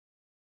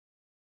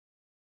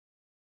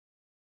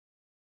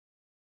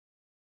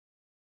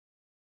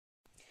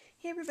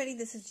Hey everybody,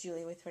 this is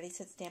Julie with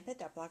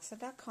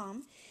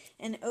ReadySetStampIt.blogspot.com,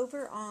 and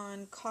over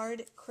on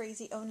Card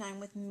Crazy 09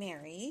 with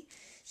Mary,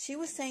 she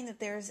was saying that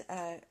there's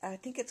I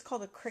think it's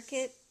called a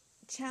cricket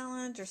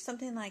challenge or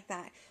something like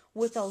that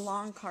with a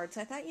long card.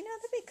 So I thought, that'd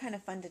be kind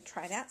of fun to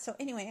try that. So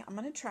anyway, I'm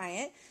going to try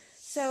it.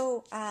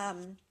 So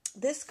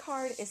this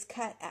card is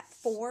cut at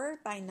 4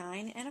 by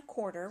 9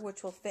 1/4,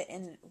 which will fit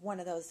in one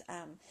of those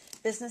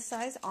business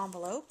size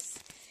envelopes.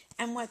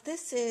 And what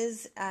this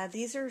is,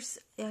 these are,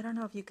 I don't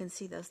know if you can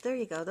see those. There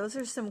you go. Those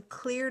are some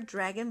clear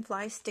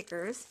Dragonfly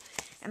stickers.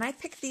 And I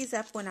picked these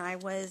up when I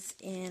was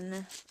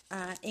in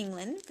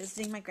England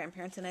visiting my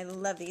grandparents, and I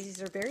love these.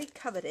 These are very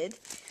coveted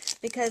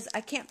because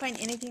I can't find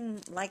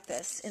anything like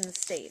this in the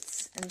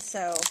States. And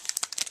so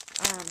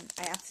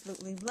I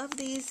absolutely love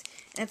these.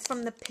 And it's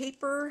from the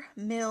Paper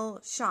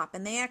Mill shop.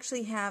 And they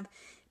actually have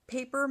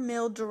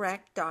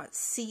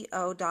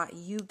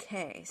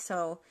papermilldirect.co.uk.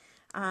 So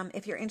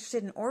if you're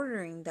interested in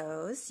ordering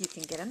those, you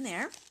can get them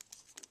there.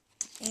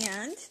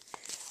 And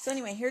so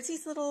anyway, here's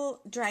these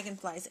little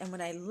dragonflies. And what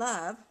I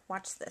love,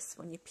 watch this,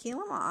 when you peel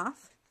them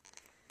off,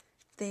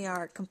 they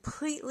are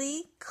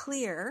completely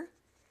clear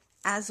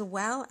as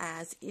well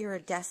as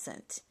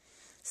iridescent.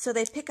 So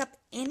they pick up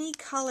any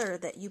color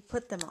that you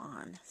put them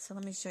on. So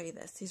let me show you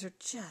this. These are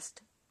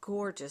just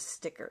gorgeous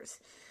stickers.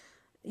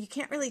 You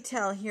can't really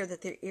tell here that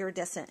they're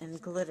iridescent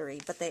and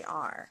glittery, but they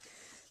are.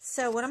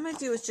 So what I'm going to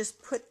do is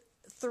just put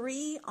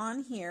 3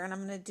 on here, and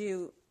I'm going to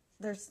do,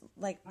 there's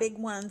like big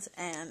ones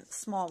and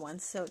small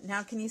ones. So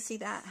now can you see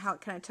that, how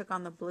it kind of took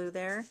on the blue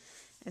there?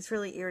 It's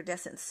really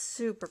iridescent,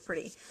 super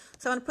pretty.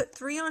 So I'm going to put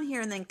 3 on here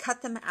and then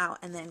cut them out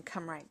and then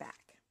come right back.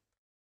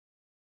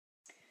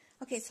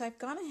 Okay, so I've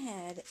gone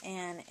ahead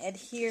and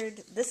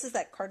adhered, this is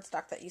that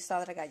cardstock that you saw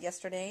that I got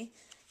yesterday,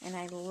 and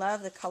I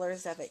love the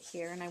colors of it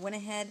here. And I went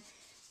ahead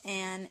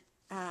and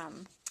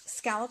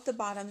scalloped the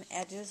bottom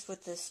edges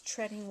with this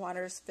Treading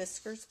Waters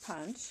Fiskars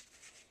Punch.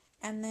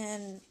 And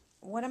then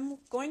what I'm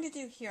going to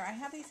do here, I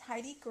have these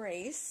Heidi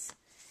Grace,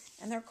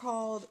 and they're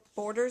called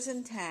Borders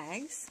and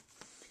Tags,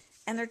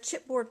 and they're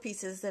chipboard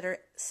pieces that are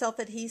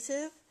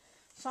self-adhesive.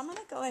 So I'm going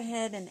to go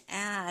ahead and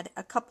add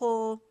a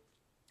couple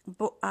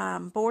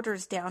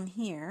borders down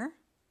here.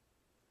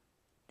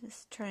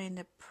 Just trying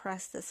to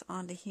press this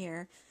onto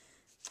here.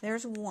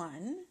 There's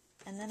one,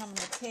 and then I'm going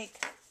to take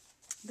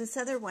this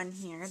other one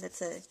here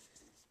that's a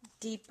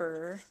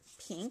deeper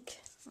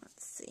pink.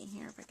 Let's see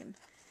here if I can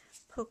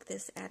poke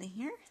this out of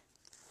here.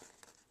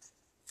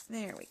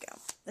 There we go.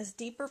 This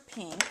deeper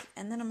pink,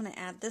 and then I'm going to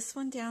add this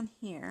one down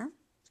here,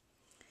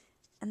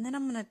 and then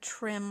I'm going to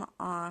trim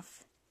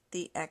off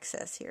the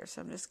excess here.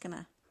 So I'm just going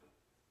to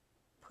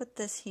put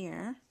this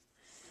here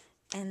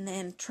and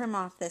then trim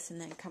off this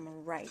and then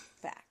come right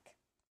back.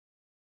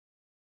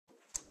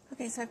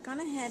 Okay, so I've gone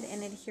ahead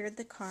and adhered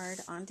the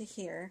card onto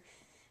here,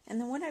 and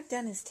then what I've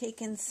done is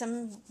taken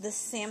this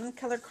salmon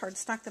color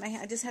cardstock that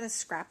I just had a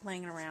scrap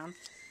laying around.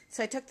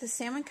 So I took the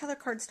salmon color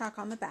cardstock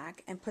on the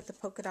back and put the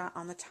polka dot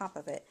on the top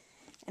of it.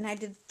 And I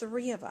did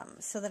 3 of them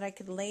so that I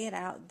could lay it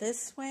out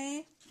this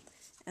way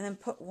and then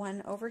put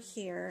one over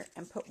here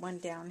and put one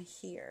down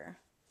here.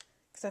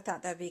 Because I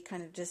thought that would be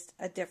kind of just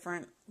a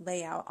different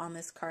layout on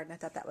this card, and I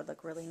thought that would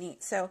look really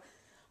neat. So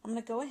I'm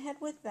going to go ahead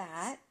with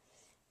that.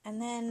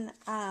 And then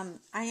I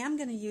am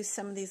going to use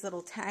some of these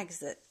little tags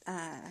that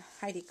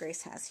Heidi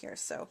Grace has here.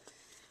 So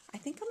I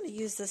think I'm going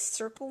to use this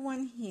circle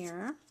one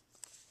here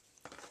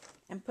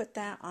and put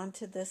that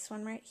onto this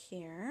one right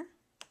here.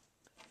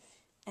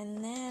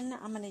 And then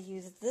I'm going to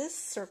use this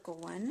circle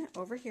one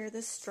over here,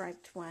 this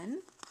striped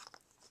one,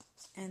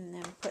 and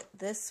then put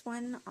this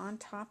one on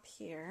top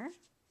here.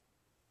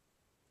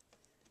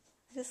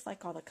 I just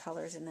like all the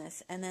colors in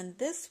this. And then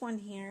this one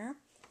here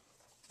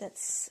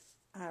that's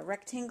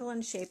rectangle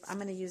in shape, I'm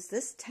going to use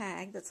this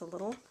tag that's a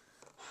little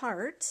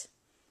heart,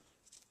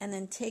 and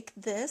then take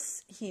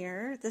this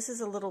here. This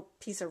is a little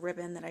piece of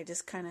ribbon that I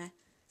just kind of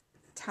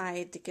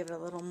tied to give it a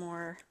little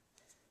more,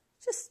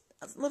 just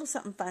a little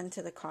something fun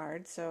to the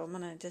card. So I'm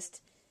going to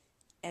just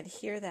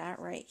adhere that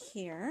right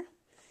here.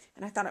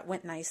 And I thought it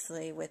went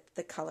nicely with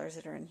the colors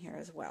that are in here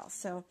as well.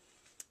 So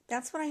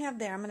that's what I have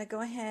there. I'm going to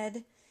go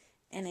ahead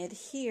and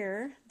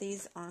adhere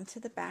these onto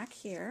the back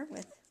here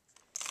with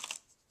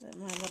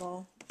my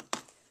little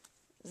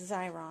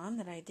Xyron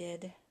that I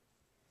did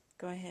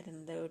go ahead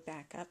and load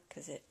back up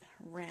because it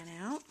ran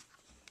out.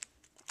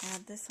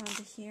 Add this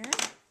onto here.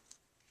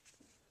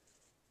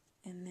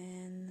 And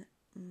then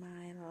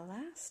my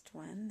last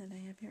one that I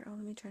have here, let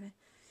me try to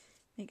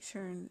make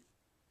sure and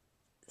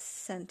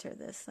center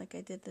this like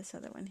I did this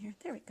other one here.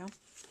 There we go.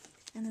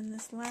 And then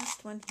this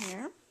last one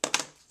here,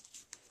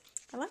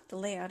 I like the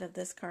layout of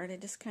this card. I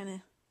just kind of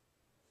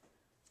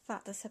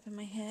thought this up in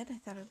my head. I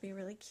thought it would be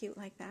really cute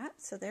like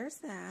that. So there's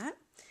that.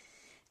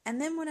 And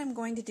then what I'm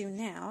going to do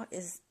now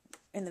is,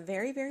 in the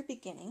very, very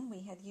beginning, we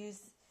had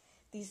used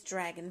these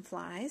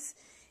dragonflies.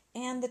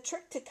 And the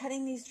trick to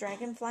cutting these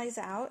dragonflies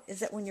out is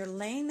that when you're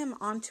laying them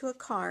onto a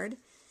card,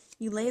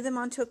 you lay them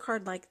onto a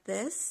card like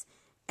this,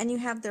 and you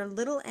have their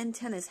little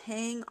antennas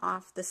hang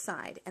off the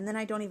side. And then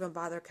I don't even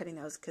bother cutting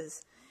those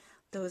because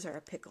those are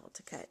a pickle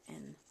to cut,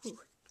 and ooh,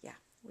 yeah,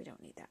 we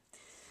don't need that.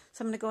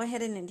 So I'm going to go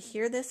ahead and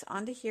adhere this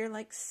onto here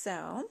like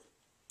so.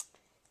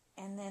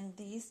 And then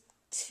these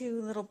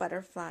two little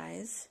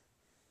butterflies,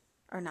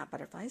 or not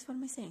butterflies, what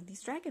am I saying?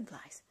 These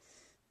dragonflies.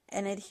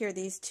 And adhere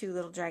these two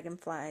little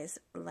dragonflies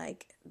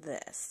like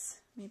this.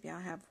 Maybe I'll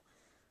have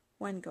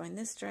one going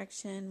this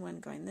direction, one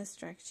going this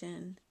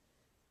direction,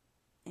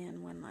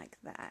 and one like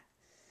that.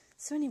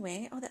 So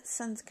anyway, oh, that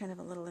sun's kind of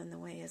a little in the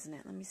way, isn't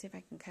it? Let me see if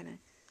I can kind of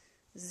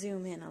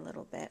zoom in a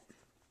little bit.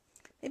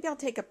 Maybe I'll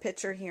take a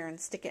picture here and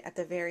stick it at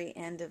the very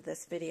end of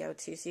this video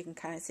too, so you can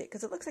kind of see it,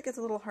 because it looks like it's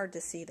a little hard to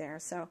see there.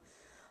 So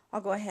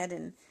I'll go ahead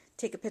and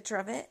take a picture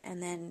of it,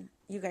 and then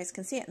you guys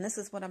can see it. And this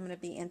is what I'm going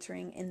to be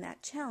entering in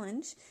that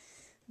challenge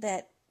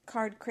that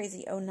Card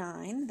Crazy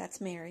 09, that's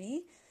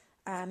Mary,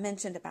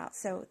 mentioned about.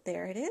 So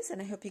there it is,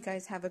 and I hope you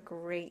guys have a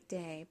great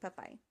day.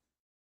 Bye-bye.